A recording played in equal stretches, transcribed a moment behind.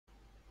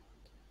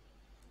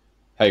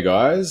Hey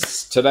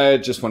guys, today I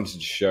just wanted to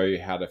show you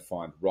how to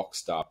find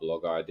Rockstar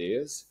Blog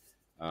Ideas,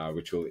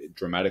 which will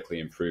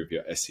dramatically improve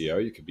your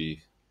SEO. You could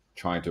be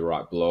trying to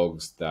write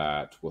blogs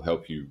that will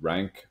help you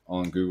rank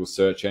on Google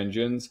search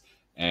engines,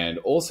 and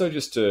also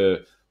just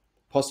to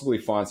possibly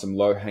find some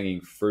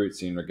low-hanging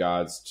fruits in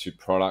regards to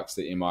products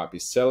that you might be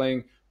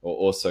selling, or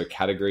also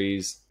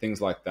categories, things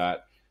like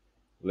that.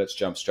 Let's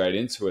jump straight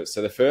into it.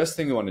 So the first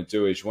thing you want to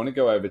do is you want to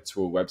go over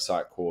to a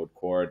website called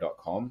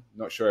Quora.com.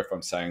 Not sure if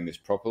I'm saying this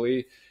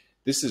properly.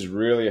 This is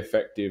really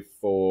effective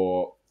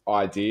for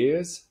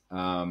ideas.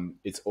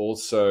 It's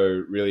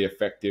also really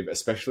effective,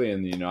 especially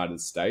in the United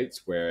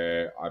States,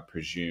 where I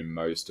presume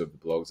most of the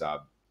blogs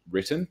are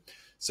written.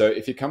 So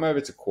if you come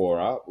over to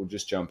Quora, we'll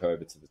just jump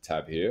over to the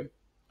tab here.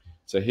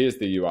 So here's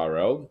the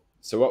URL.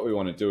 So what we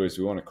want to do is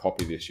we want to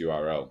copy this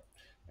URL.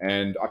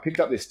 And I picked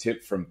up this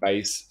tip from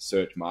Base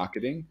Search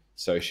Marketing.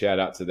 So shout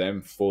out to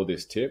them for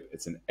this tip.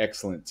 It's an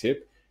excellent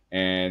tip.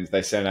 And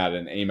they sent out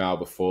an email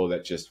before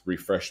that just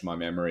refreshed my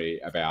memory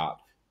about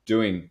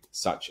doing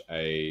such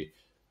a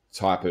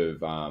type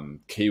of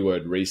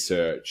keyword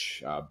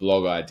research,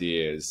 blog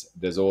ideas.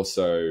 There's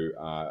also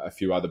a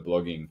few other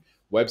blogging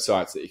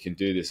websites that you can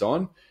do this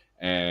on.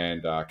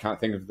 And I can't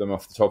think of them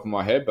off the top of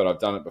my head, but I've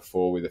done it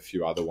before with a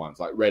few other ones,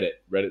 like Reddit.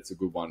 Reddit's a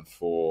good one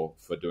for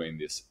doing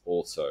this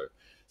also.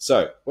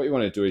 So what you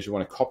want to do is you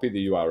want to copy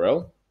the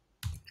URL.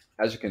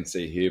 As you can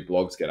see here,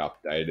 blogs get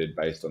updated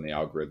based on the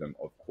algorithm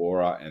of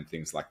Quora and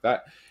things like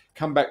that.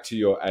 Come back to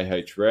your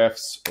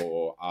Ahrefs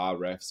or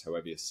Refs,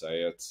 however you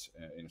say it.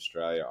 In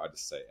Australia, I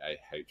just say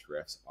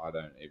Ahrefs. I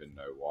don't even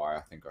know why. I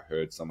think I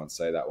heard someone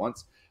say that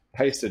once.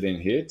 Paste it in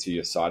here to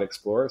your Site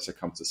Explorer. So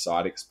come to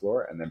Site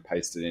Explorer and then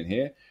paste it in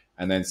here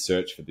and then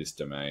search for this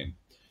domain.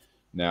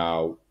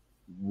 Now,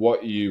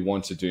 what you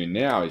want to do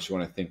now is you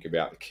want to think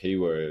about the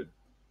keyword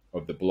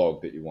of the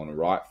blog that you want to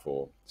write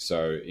for.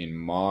 So in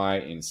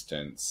my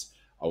instance,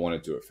 I want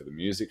to do it for the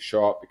music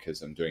shop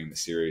because I'm doing the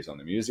series on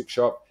the music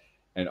shop,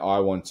 and I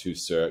want to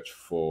search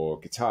for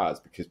guitars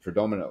because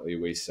predominantly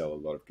we sell a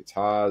lot of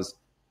guitars.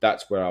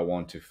 That's where I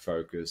want to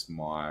focus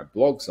my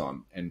blogs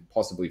on and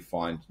possibly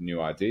find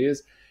new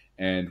ideas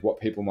and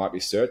what people might be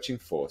searching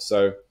for.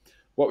 So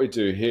what we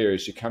do here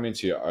is you come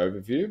into your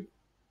overview,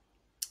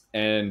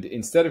 and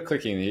instead of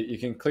clicking here, you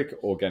can click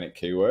organic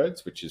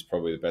keywords, which is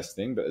probably the best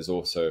thing, but there's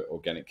also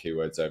organic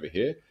keywords over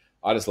here.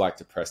 I just like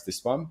to press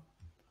this one.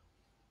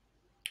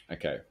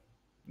 Okay.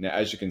 Now,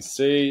 as you can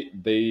see,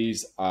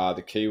 these are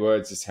the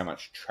keywords. This is how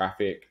much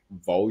traffic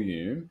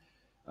volume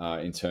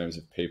in terms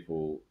of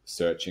people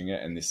searching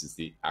it. And this is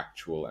the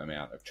actual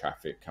amount of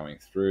traffic coming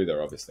through.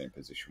 They're obviously in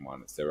position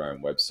one. It's their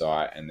own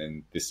website. And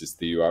then this is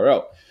the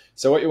URL.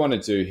 So what you want to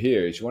do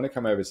here is you want to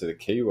come over to the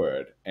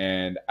keyword.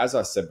 And as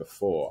I said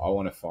before, I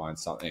want to find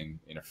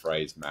something in a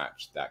phrase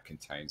match that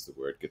contains the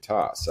word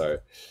guitar. So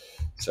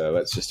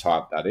let's just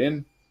type that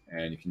in.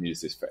 And you can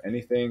use this for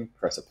anything.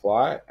 Press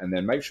apply, and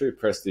then make sure you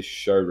press this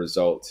show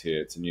results here.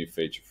 It's a new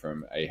feature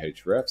from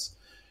Ahrefs.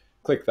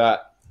 Click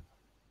that.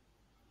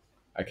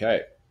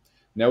 Okay.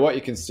 Now what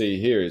you can see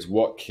here is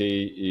what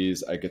key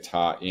is a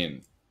guitar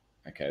in.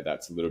 Okay,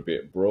 that's a little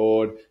bit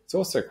broad. It's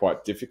also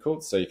quite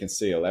difficult. So you can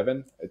see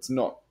 11. It's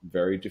not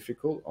very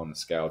difficult on the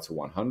scale to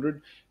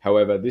 100.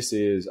 However, this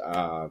is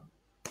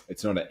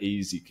it's not an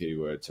easy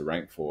keyword to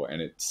rank for,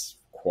 and it's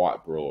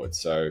quite broad.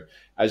 So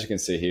as you can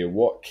see here,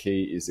 what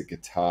key is a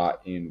guitar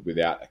in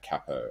without a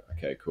capo?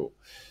 Okay, cool.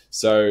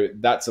 So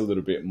that's a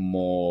little bit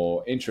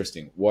more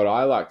interesting. What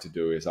I like to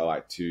do is I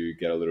like to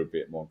get a little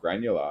bit more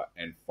granular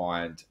and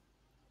find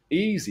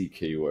easy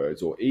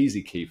keywords or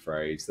easy key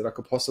phrase that I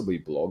could possibly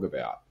blog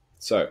about.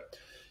 So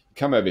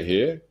come over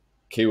here,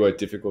 keyword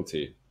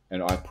difficulty,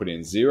 and I put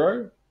in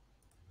 0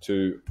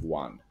 to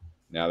 1.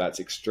 Now that's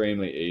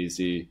extremely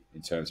easy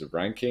in terms of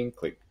ranking.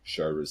 Click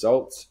show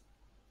results.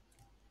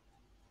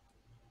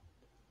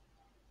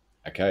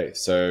 Okay,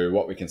 so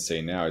what we can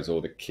see now is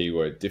all the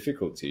keyword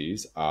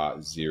difficulties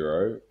are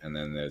 0 and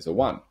then there's a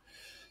 1.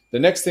 The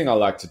next thing I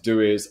like to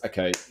do is,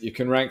 okay, you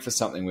can rank for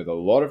something with a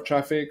lot of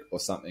traffic or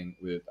something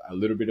with a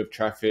little bit of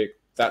traffic.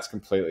 That's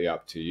completely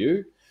up to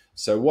you.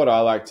 So what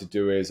I like to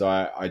do is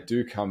I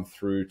do come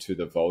through to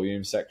the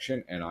volume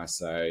section and I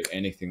say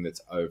anything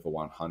that's over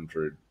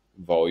 100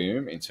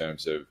 volume in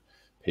terms of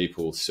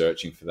people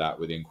searching for that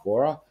within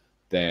Quora,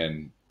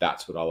 then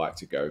that's what I like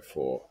to go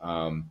for.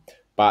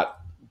 But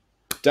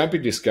don't be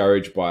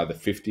discouraged by the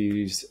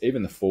 50s,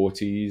 even the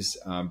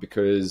 40s,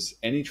 because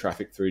any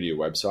traffic through to your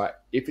website,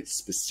 if it's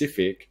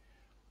specific,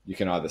 you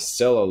can either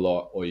sell a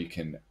lot or you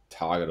can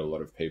target a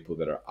lot of people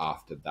that are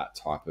after that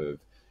type of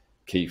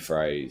key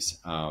phrase.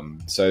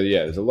 So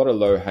yeah, there's a lot of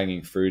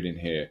low-hanging fruit in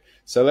here.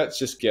 So let's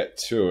just get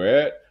to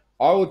it.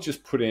 I will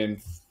just put in,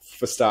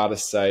 for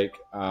starter's sake,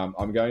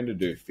 I'm going to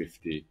do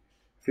 50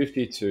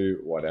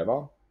 to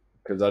whatever,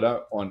 because I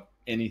don't want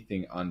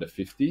anything under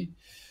 50.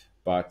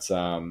 But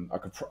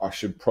I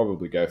should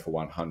probably go for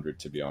 100,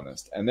 to be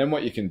honest. And then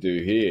what you can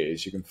do here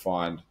is you can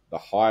find the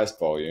highest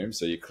volume.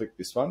 So you click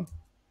this one,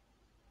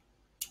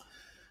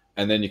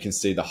 and then you can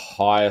see the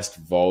highest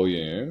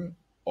volume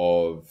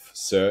of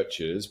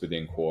searches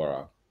within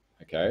Quora.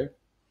 Okay.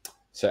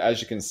 So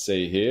as you can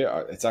see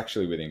here, it's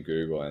actually within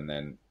Google, and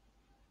then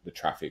the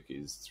traffic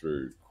is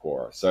through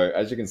Quora. So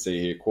as you can see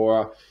here,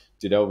 Quora,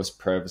 did Elvis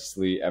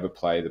Presley ever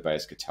play the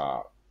bass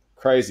guitar?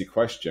 Crazy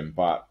question,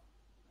 but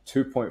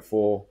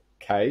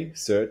 2.4K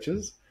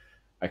searches.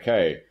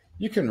 Okay,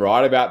 you can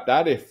write about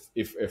that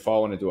if I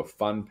want to do a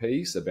fun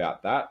piece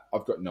about that.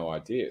 I've got no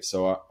idea,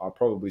 so I'll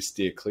probably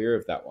steer clear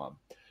of that one.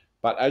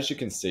 But as you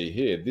can see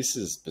here, this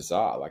is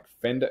bizarre. Like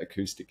Fender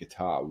acoustic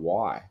guitar.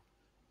 Why?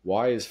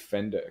 Why is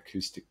Fender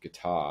acoustic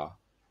guitar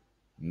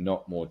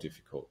not more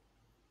difficult?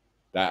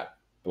 That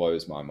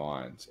blows my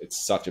mind.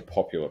 It's such a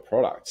popular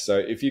product. So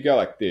if you go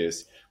like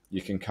this,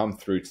 you can come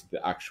through to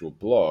the actual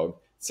blog.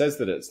 It says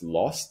that it's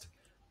lost.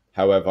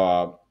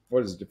 However,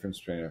 what is the difference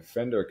between a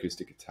Fender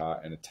acoustic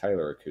guitar and a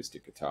Taylor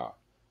acoustic guitar?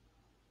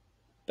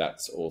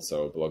 That's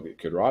also a blog that you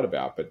could write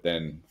about, but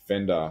then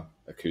Fender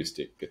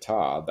acoustic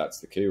guitar, that's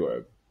the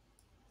keyword.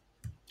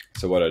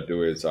 So what I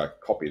do is I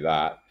copy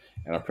that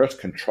and I press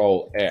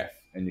Control F,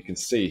 and you can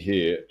see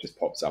here, it just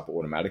pops up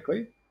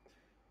automatically,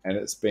 and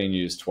it's being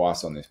used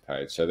twice on this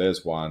page. So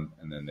there's one,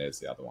 and then there's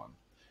the other one.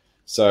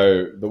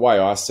 So the way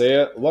I see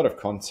it, a lot of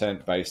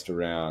content based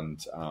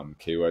around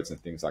keywords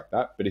and things like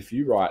that. But if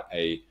you write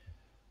a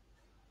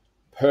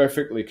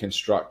perfectly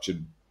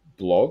constructed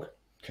blog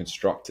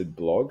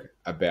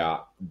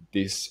about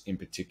this in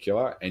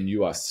particular, and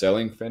you are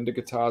selling Fender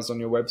guitars on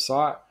your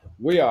website,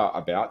 we are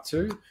about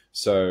to.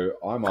 So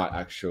I might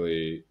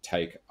actually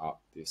take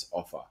up this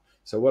offer.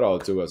 So what I'll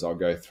do is I'll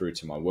go through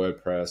to my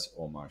WordPress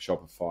or my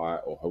Shopify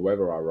or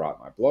however I write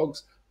my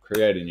blogs,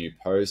 create a new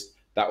post.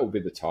 That will be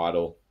the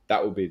title.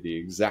 That will be the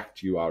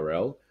exact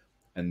URL.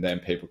 And then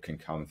people can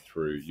come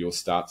through. You'll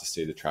start to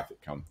see the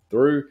traffic come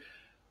through.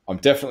 I'm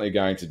definitely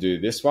going to do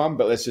this one,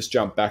 but let's just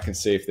jump back and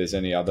see if there's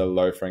any other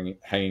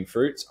low-hanging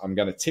fruits. I'm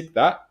going to tick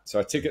that. So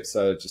I tick it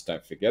so just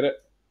don't forget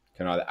it. You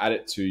can either add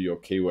it to your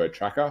keyword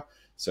tracker.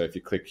 So if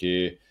you click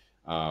here,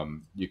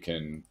 you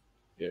can,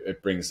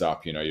 it brings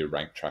up, your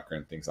rank tracker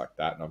and things like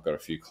that. And I've got a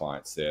few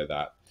clients there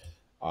that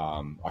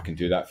I can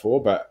do that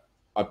for, but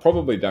I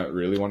probably don't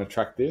really want to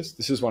track this.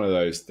 This is one of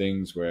those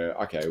things where,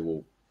 okay,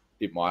 well,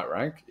 it might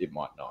rank, it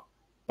might not.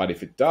 But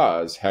if it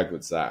does, how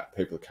good's that?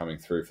 People are coming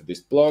through for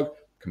this blog.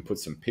 Can put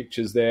some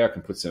pictures there, I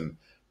can put some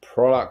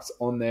products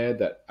on there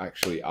that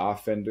actually are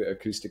Fender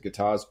acoustic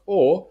guitars,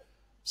 or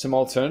some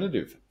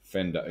alternative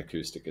Fender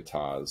acoustic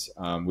guitars,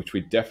 which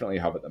we definitely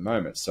have at the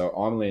moment. So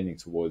I'm leaning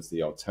towards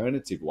the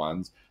alternative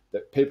ones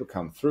that people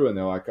come through and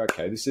they're like,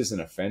 okay, this isn't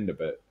a Fender,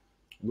 but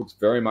it looks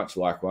very much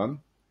like one.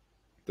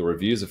 The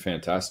reviews are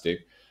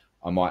fantastic.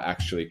 I might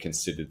actually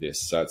consider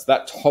this. So it's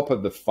that top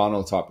of the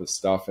funnel type of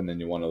stuff, and then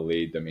you want to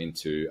lead them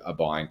into a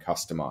buying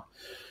customer.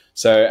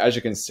 So as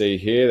you can see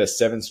here, the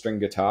 7-string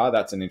guitar,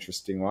 that's an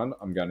interesting one.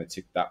 I'm going to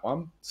tick that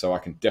one. So I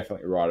can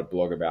definitely write a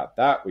blog about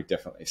that. We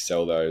definitely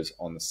sell those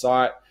on the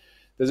site.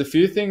 There's a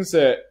few things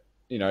that,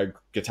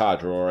 guitar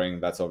drawing,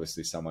 that's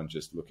obviously someone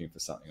just looking for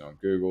something on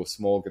Google.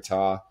 Small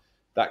guitar,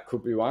 that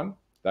could be one.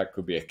 That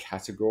could be a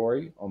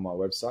category on my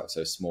website.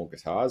 So small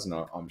guitars, and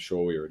I'm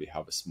sure we already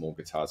have a small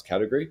guitars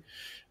category.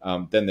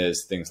 Then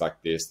there's things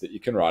like this that you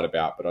can write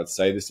about, but I'd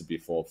say this would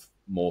be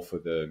more for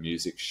the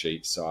music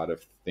sheet side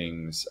of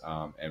things,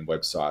 and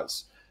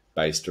websites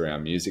based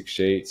around music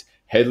sheets.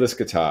 Headless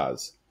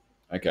guitars.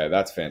 Okay,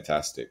 that's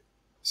fantastic.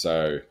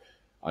 So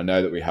I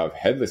know that we have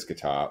headless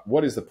guitar.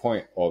 What is the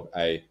point of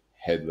a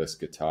headless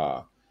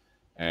guitar?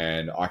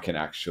 And I can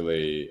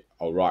actually,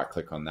 I'll right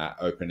click on that,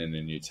 open in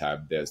a new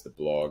tab. There's the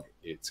blog.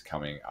 It's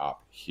coming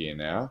up here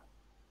now.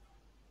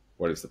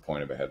 What is the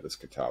point of a headless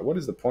guitar? What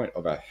is the point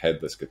of a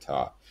headless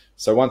guitar?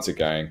 So once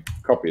again,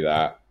 copy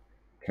that,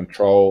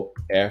 Control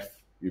F,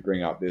 you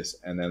bring up this,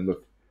 and then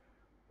look,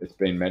 it's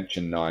been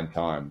mentioned 9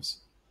 times.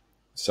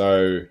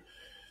 So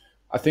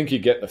I think you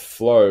get the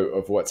flow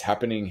of what's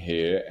happening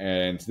here.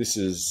 And this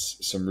is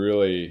some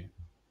really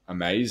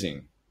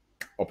amazing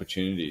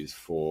opportunities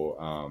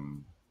for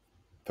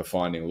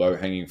finding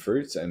low-hanging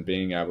fruits and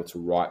being able to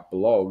write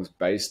blogs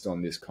based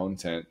on this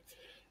content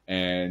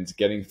and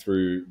getting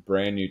through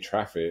brand new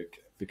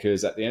traffic,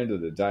 because at the end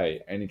of the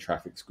day, any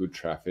traffic's good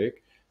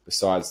traffic,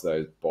 besides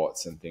those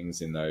bots and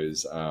things in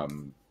those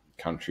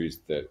countries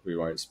that we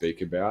won't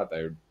speak about.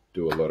 They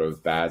do a lot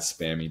of bad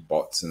spammy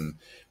bots,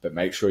 but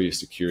make sure your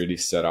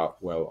security's set up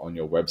well on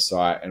your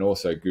website. And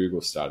also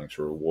Google's starting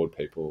to reward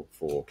people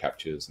for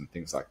captures and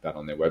things like that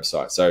on their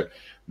website. So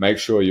make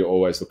sure you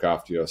always look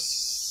after your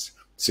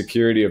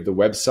security of the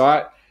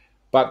website.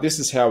 But this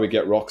is how we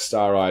get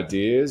rockstar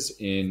ideas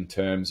in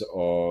terms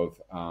of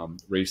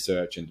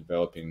research and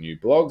developing new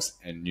blogs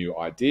and new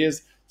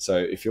ideas. So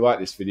if you like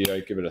this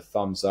video, give it a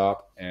thumbs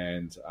up,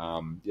 and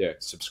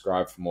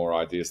subscribe for more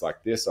ideas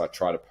like this. I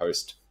try to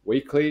post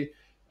weekly.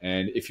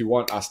 And if you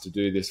want us to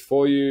do this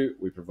for you,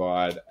 we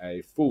provide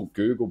a full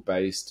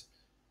Google-based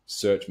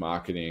search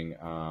marketing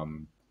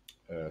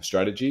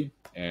strategy.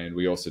 And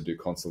we also do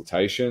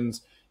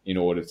consultations in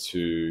order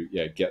to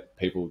get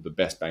people the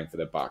best bang for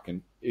their buck.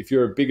 And if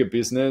you're a bigger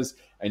business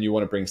and you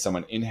want to bring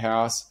someone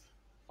in-house,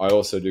 I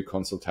also do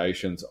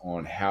consultations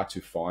on how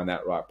to find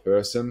that right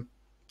person.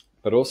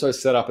 but also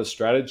set up a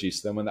strategy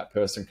so then when that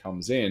person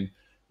comes in,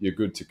 you're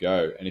good to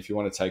go. And if you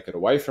want to take it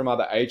away from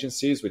other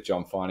agencies, which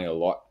I'm finding a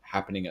lot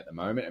happening at the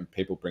moment, and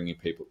people bringing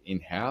people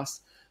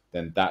in-house,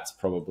 then that's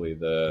probably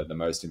the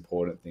most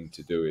important thing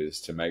to do,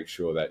 is to make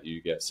sure that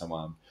you get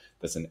someone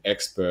that's an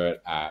expert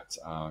at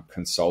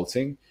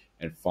consulting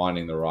and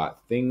finding the right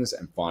things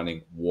and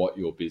finding what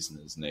your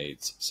business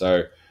needs.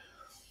 So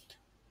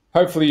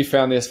hopefully you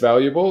found this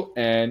valuable.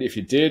 And if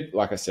you did,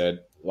 like I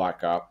said,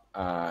 like up,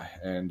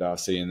 and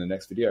see you in the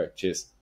next video. Cheers.